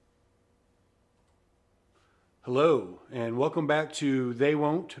Hello, and welcome back to They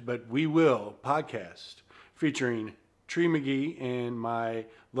Won't, But We Will podcast featuring Tree McGee and my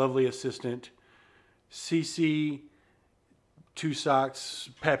lovely assistant, CC Two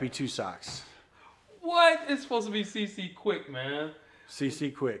Socks, Pappy Two Socks. What? It's supposed to be CC Quick, man.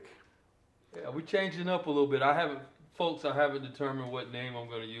 CC Quick. Yeah, we're changing up a little bit. I haven't determined what name I'm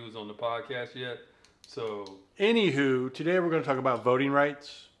going to use on the podcast yet. So, Anywho, today we're going to talk about voting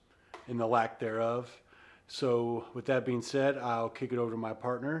rights and the lack thereof. So, with that being said, I'll kick it over to my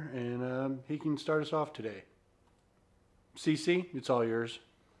partner, and he can start us off today. CC, it's all yours.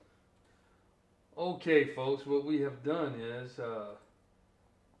 okay, folks, what we have done is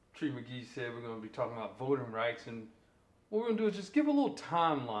Tree McGee said we're going to be talking about voting rights, and what we're going to do is just give a little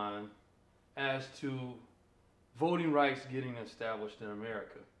timeline as to voting rights getting established in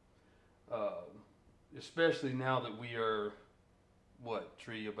America. Especially now that we are,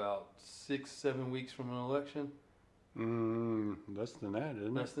 Tree, about 6-7 weeks from an election? Less than that,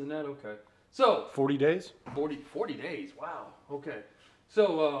 isn't Less than that? Okay. So, 40 days? 40 days, wow. Okay.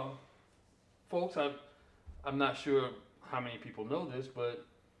 So, folks, I'm not sure how many people know this, but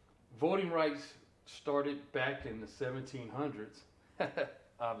voting rights started back in the 1700s.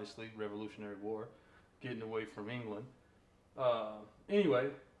 Obviously, Revolutionary War, getting away from England. Anyway,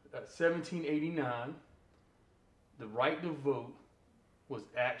 1789, the right to vote was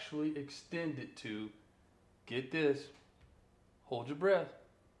actually extended to, get this, hold your breath,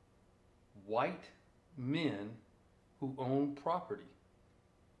 white men who own property.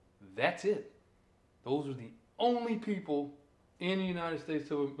 That's it. Those are the only people in the United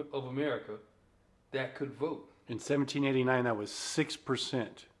States of America that could vote. In 1789, that was 6%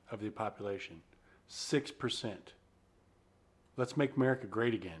 of the population. 6%. Let's make America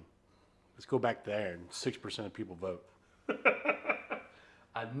great again. Let's go back there and 6% of people vote.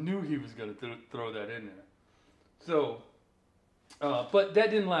 I knew he was going to throw that in there. So, but that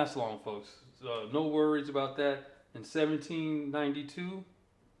didn't last long, folks. No worries about that. In 1792,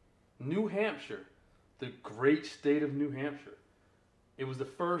 New Hampshire, the great state of New Hampshire, it was the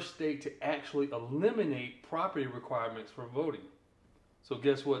first state to actually eliminate property requirements for voting. So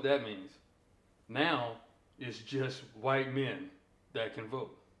guess what that means? Now it's just white men that can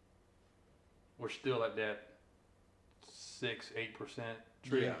vote. We're still at that 6-8%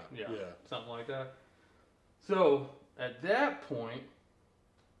 tree. Yeah. Something like that. So at that point,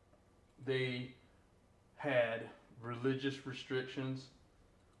 they had religious restrictions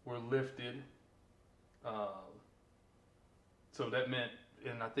were lifted. So that meant,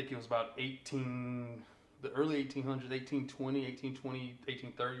 and I think it was about the early 1800s, 1820,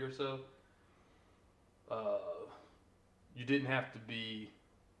 1830 or so. You didn't have to be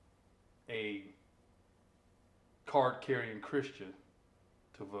a card-carrying Christian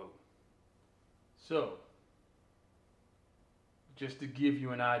to vote. So, just to give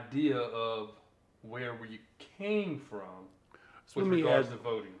you an idea of where we came from with regards to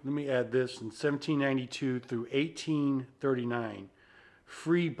voting. Let me add this. In 1792 through 1839,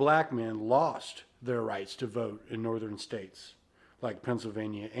 free black men lost their rights to vote in northern states like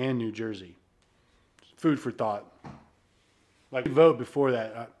Pennsylvania and New Jersey. Food for thought. Like, they vote before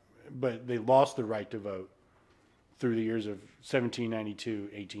that, but they lost the right to vote through the years of 1792,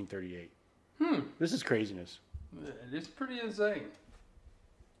 1838. This is craziness. It's pretty insane.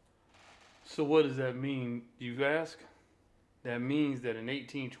 So what does that mean, you ask? That means that in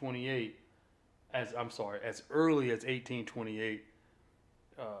 1828, as early as 1828,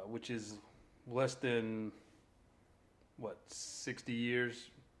 which is less than, 60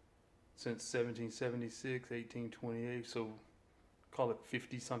 years since 1776, 1828, so call it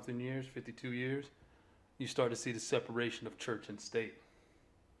 50-something years, 52 years, you start to see the separation of church and state,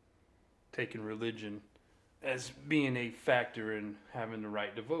 taking religion as being a factor in having the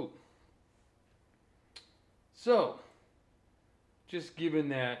right to vote. So, just given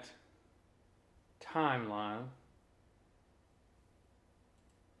that timeline,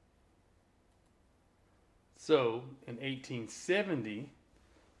 so in 1870,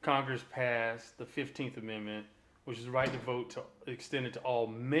 Congress passed the 15th Amendment, which is the right to vote extended to all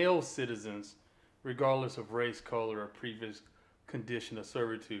male citizens, regardless of race, color, or previous condition of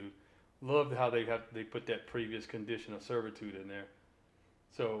servitude. Loved how they put that previous condition of servitude in there.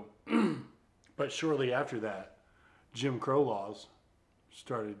 So, But shortly after that, Jim Crow laws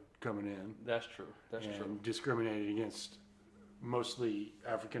started coming in. That's true. That's true. Discriminating against mostly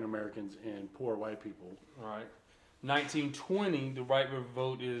African Americans and poor white people. All right. 1920, the right to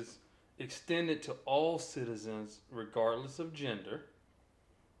vote is extended to all citizens regardless of gender.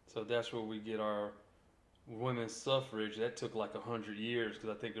 So that's where we get our women's suffrage, that took like 100 years because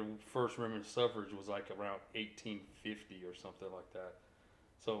I think the first women's suffrage was like around 1850 or something like that.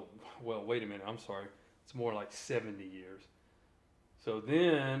 So, well, wait a minute. I'm sorry. It's more like 70 years. So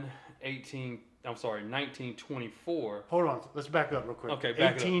then 1924. Hold on. Let's back up real quick. Okay,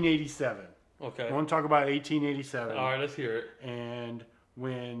 back it up. 1887. Okay. I want to talk about 1887. All right, let's hear it. And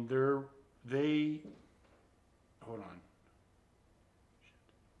when hold on.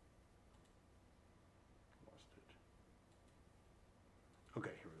 Lost it.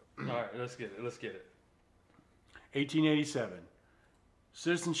 Okay, here we go. All right, let's get it. 1887.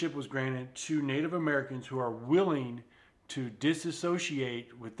 Citizenship was granted to Native Americans who are willing to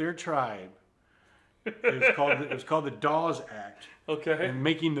disassociate with their tribe. It was called the Dawes Act. Okay. And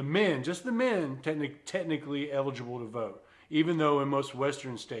making the men, just the men, technically eligible to vote. Even though in most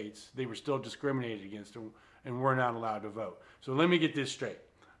Western states they were still discriminated against and were not allowed to vote. So let me get this straight.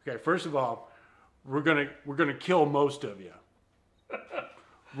 Okay, first of all, we're gonna kill most of you.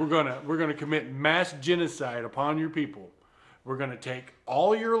 We're gonna commit mass genocide upon your people. We're gonna take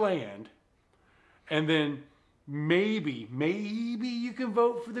all your land, and then maybe you can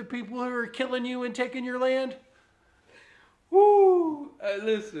vote for the people who are killing you and taking your land. Woo!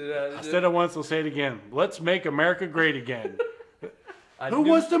 Listen. I said it once, I'll say it again. Let's make America great again. Who knew-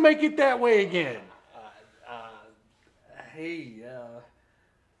 wants to make it that way again? Hey,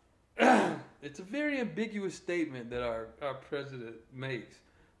 it's a very ambiguous statement that our president makes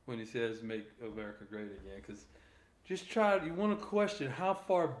when he says "make America great again." Because you want to question how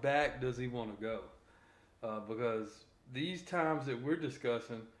far back does he want to go? Because these times that we're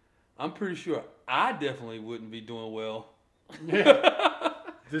discussing, I'm pretty sure I definitely wouldn't be doing well. Yeah,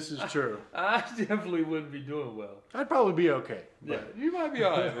 this is true. I definitely wouldn't be doing well. I'd probably be okay. Yeah, you might be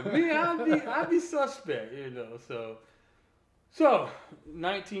alright, but me, I'd be suspect, So,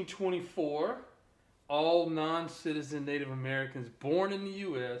 1924, all non-citizen Native Americans born in the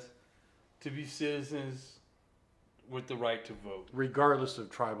U.S. to be citizens with the right to vote. Regardless of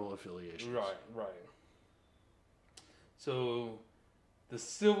tribal affiliation. Right. So,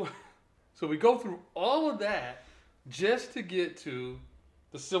 so we go through all of that just to get to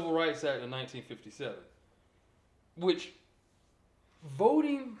the Civil Rights Act of 1957, which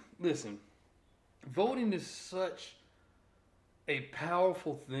voting is such a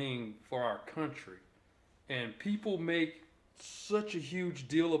powerful thing for our country, and people make such a huge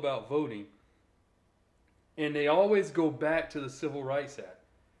deal about voting, and they always go back to the Civil Rights Act.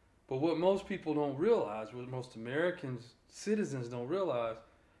 But what most people don't realize, what most citizens don't realize,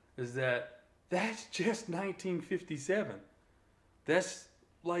 is that that's just 1957. That's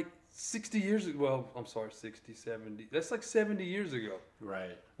like 60 years ago. Well, I'm sorry, 60, 70. That's like 70 years ago.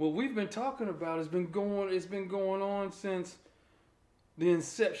 Right. What we've been talking about it's been going on since the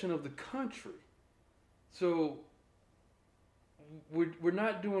inception of the country. So we're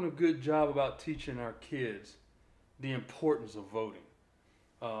not doing a good job about teaching our kids the importance of voting.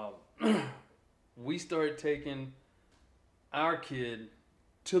 We started taking our kid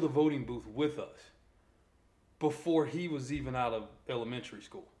to the voting booth with us before he was even out of elementary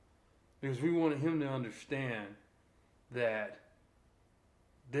school, because we wanted him to understand that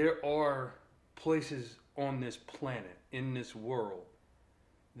there are places on this planet, in this world,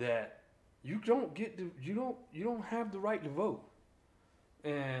 that you don't have the right to vote.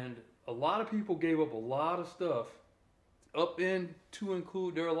 And a lot of people gave up a lot of stuff to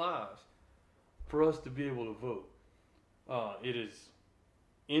include their lives for us to be able to vote. It is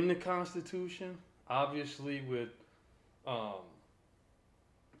in the Constitution, obviously, with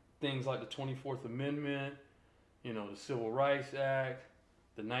things like the 24th Amendment, the Civil Rights Act,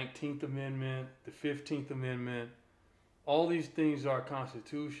 the 19th Amendment, the 15th Amendment. All these things are a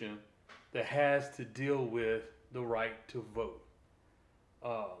Constitution that has to deal with the right to vote.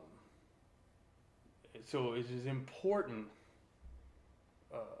 So it is important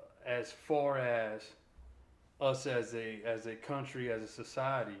as far as us as a country, as a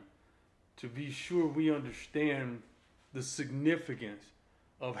society, to be sure we understand the significance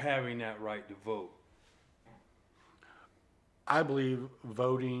of having that right to vote. I believe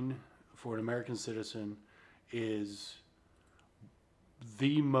voting for an American citizen is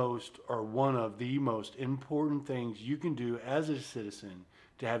one of the most important things you can do as a citizen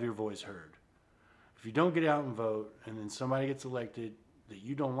to have your voice heard. If you don't get out and vote, and then somebody gets elected that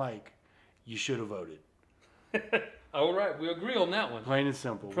you don't like, you should have voted. All right, we agree on that one. Plain and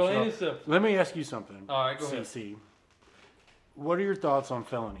simple. Plain and simple. Let me ask you something. All right, go ahead. CC. What are your thoughts on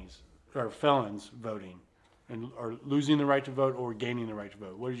felons voting, or losing the right to vote or gaining the right to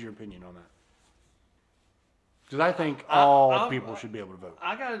vote? What is your opinion on that? Because I think all people should be able to vote.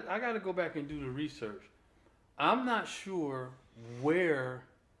 I got to go back and do the research. I'm not sure where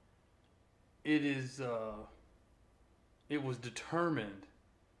it is. It was determined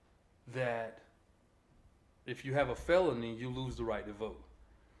that if you have a felony, you lose the right to vote.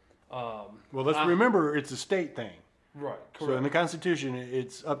 Well, let's remember it's a state thing. Right. Correct. So in the Constitution,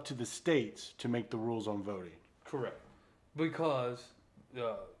 it's up to the states to make the rules on voting. Correct. Because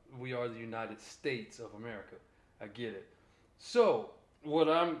we are the United States of America. I get it. So what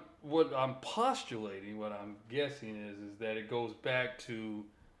I'm postulating, what I'm guessing is that it goes back to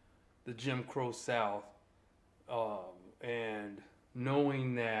the Jim Crow South, and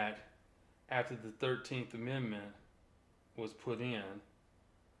knowing that after the 13th Amendment was put in,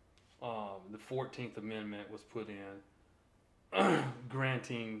 the 14th Amendment was put in,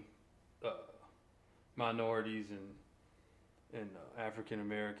 granting minorities and African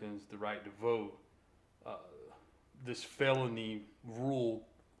Americans the right to vote. This felony rule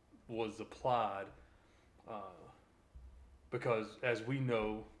was applied because, as we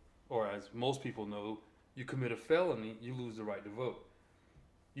know, or as most people know, you commit a felony, you lose the right to vote.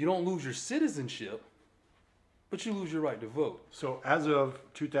 You don't lose your citizenship, but you lose your right to vote. So as of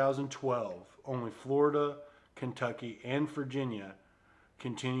 2012, only Florida, Kentucky, and Virginia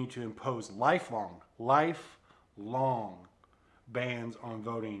continue to impose lifelong bans on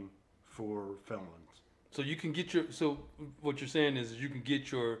voting for felons. So you can get so what you're saying is you can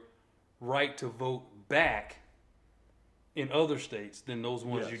get your right to vote back in other states than those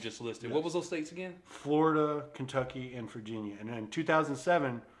ones Yes. you just listed. Yes. What was those states again? Florida, Kentucky, and Virginia. And in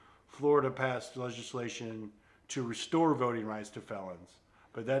 2007, Florida passed legislation to restore voting rights to felons.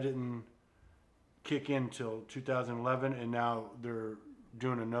 But that didn't kick in until 2011, and now they're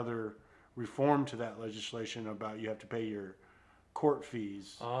doing another reform to that legislation about you have to pay your court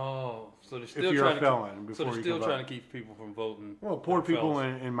fees Oh, so they're still if you're trying a to felon keep, before so they're you still can trying vote. to keep people from voting. Well, poor like people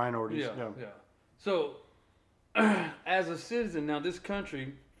felons. and minorities. Yeah. So, as a citizen, now this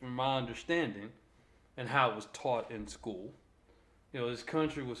country, from my understanding, and how it was taught in school, this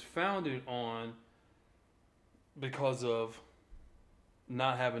country was founded on because of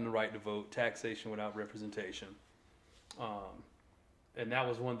not having the right to vote, taxation without representation, and that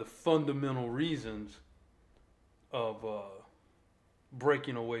was one of the fundamental reasons of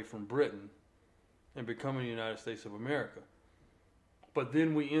breaking away from Britain and becoming the United States of America. But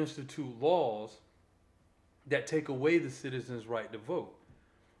then we institute laws that take away the citizens' right to vote.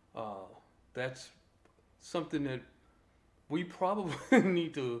 That's something that we probably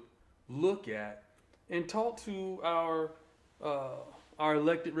need to look at and talk to our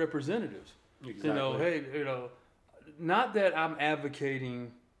elected representatives. Exactly. Hey, not that I'm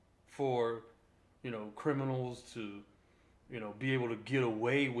advocating for, criminals to, be able to get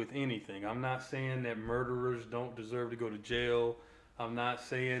away with anything. I'm not saying that murderers don't deserve to go to jail. I'm not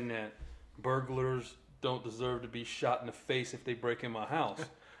saying that burglars don't deserve to be shot in the face if they break in my house.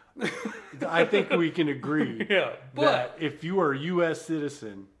 I think we can agree Yeah, that if you are a U.S.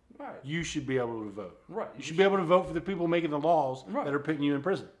 citizen, right, you should be able to vote. right, You should be able to vote for the people making the laws Right. that are putting you in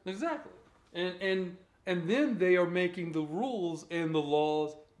prison. exactly. And then they are making the rules and the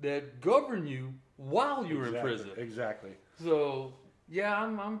laws that govern you while you're in prison. Exactly. So yeah,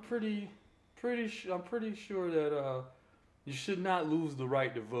 I'm pretty sure that you should not lose the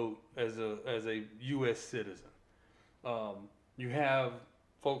right to vote as a U.S. citizen. You have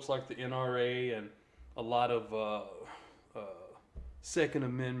folks like the NRA and a lot of Second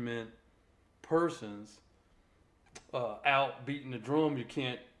Amendment persons out beating the drum. You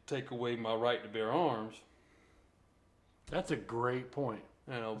can't take away my right to bear arms. That's a great point.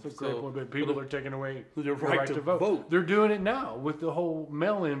 That's a So- great point. But people are taking away the their right to vote. They're doing it now with the whole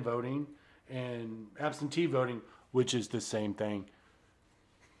mail-in voting and absentee voting, which is the same thing.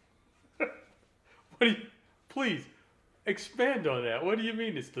 Please expand on that. What do you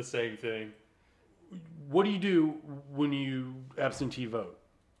mean it's the same thing? What do you do when you absentee vote?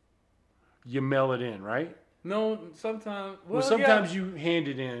 You mail it in, right? No, sometimes. Well, sometimes you hand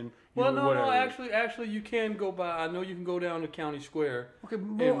it in. Well, no, whatever. actually, you can go by. I know you can go down to County Square. Okay,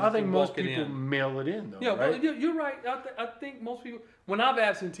 and- well, I think and most walk it people in. mail it in, though, Yeah, right? well, you're right. I think most people. When I've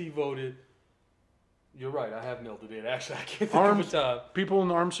absentee voted, you're right. I have mailed it in. Actually, I can't think Arms- of a time. People in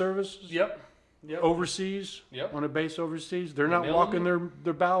the armed services, Yep. overseas, Yep. on a base overseas, they're They not mail walking them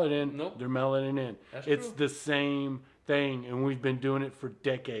their ballot in. Nope. They're mailing it in. That's It's true. the same thing, and we've been doing it for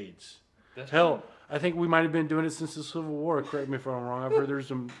decades. That's Hell, true. I think we might have been doing it since the Civil War. Correct me if I'm wrong. I've heard there's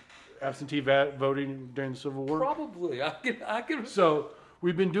some absentee voting during the Civil War. Probably. I can. So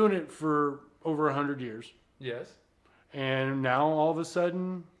we've been doing it for over 100 years. Yes. And now all of a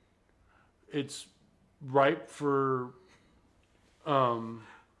sudden, it's ripe for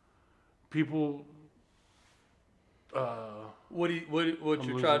people What you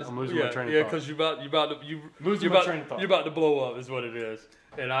losing- trying to? I'm losing my train of thought. because Losing you're my about, train of thought. You're about to blow up, is what it is,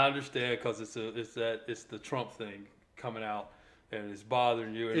 and I understand because it's the Trump thing coming out, and it's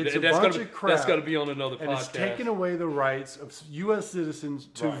bothering you, and It's and a that's bunch gonna of crap, that's gonna be on another And podcast. it's taking away the rights of U.S. citizens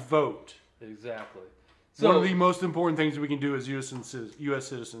to Right. vote. Exactly. One of the most important things we can do as U.S.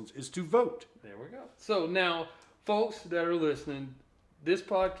 citizens is to vote. There we go. So now, folks that are listening, this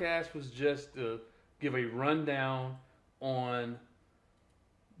podcast was just to give a rundown on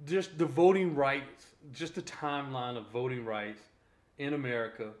just the voting rights, just the timeline of voting rights in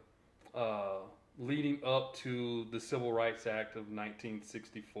America, leading up to the Civil Rights Act of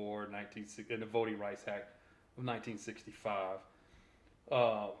 1964, and the Voting Rights Act of 1965.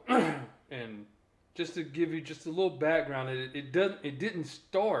 And just to give you just a little background, it didn't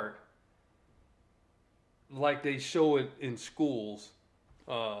start like they show it in schools.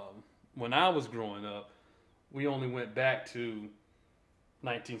 When I was growing up, we only went back to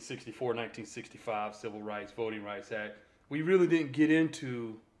 1964, 1965 Civil Rights, Voting Rights Act. We really didn't get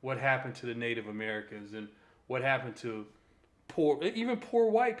into what happened to the Native Americans and what happened to poor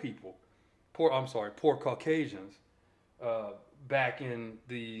white people, poor Caucasians, back in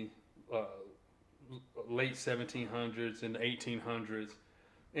the late 1700s and 1800s.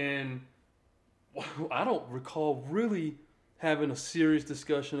 And I don't recall really having a serious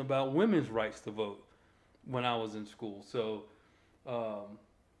discussion about women's rights to vote when I was in school. So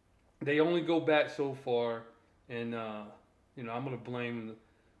they only go back so far, and I'm gonna blame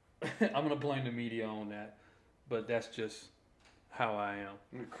the media on that, but that's just how I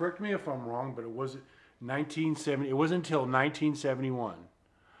am. Correct me if I'm wrong, but it wasn't 1970. It wasn't until 1971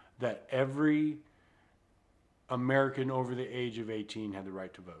 that every American over the age of 18 had the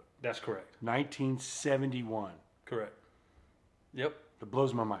right to vote. That's correct. 1971. Correct. Yep. It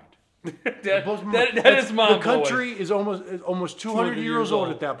blows my mind. that blows my mind. is mind The country is almost 200 years old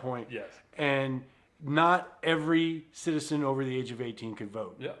at that point. Yes. And not every citizen over the age of 18 could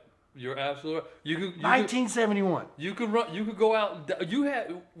vote. Yep. You're absolutely right. 1971. You could run. You could go out.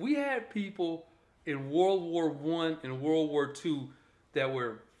 We had people in World War I and World War II that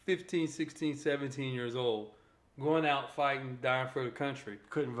were 15, 16, 17 years old, going out fighting, dying for the country.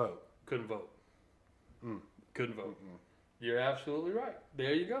 Couldn't vote. Couldn't vote. Couldn't vote. You're absolutely right.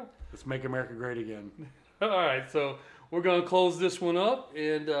 There you go. Let's make America great again. All right, so we're gonna close this one up,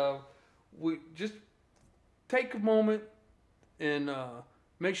 and we just take a moment and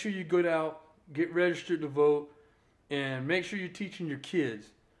make sure you go out, get registered to vote, and make sure you're teaching your kids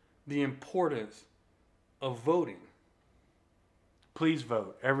the importance of voting. Please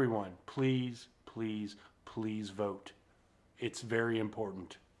vote. Everyone, please, please, please vote. It's very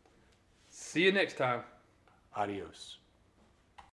important. See you next time. Adios.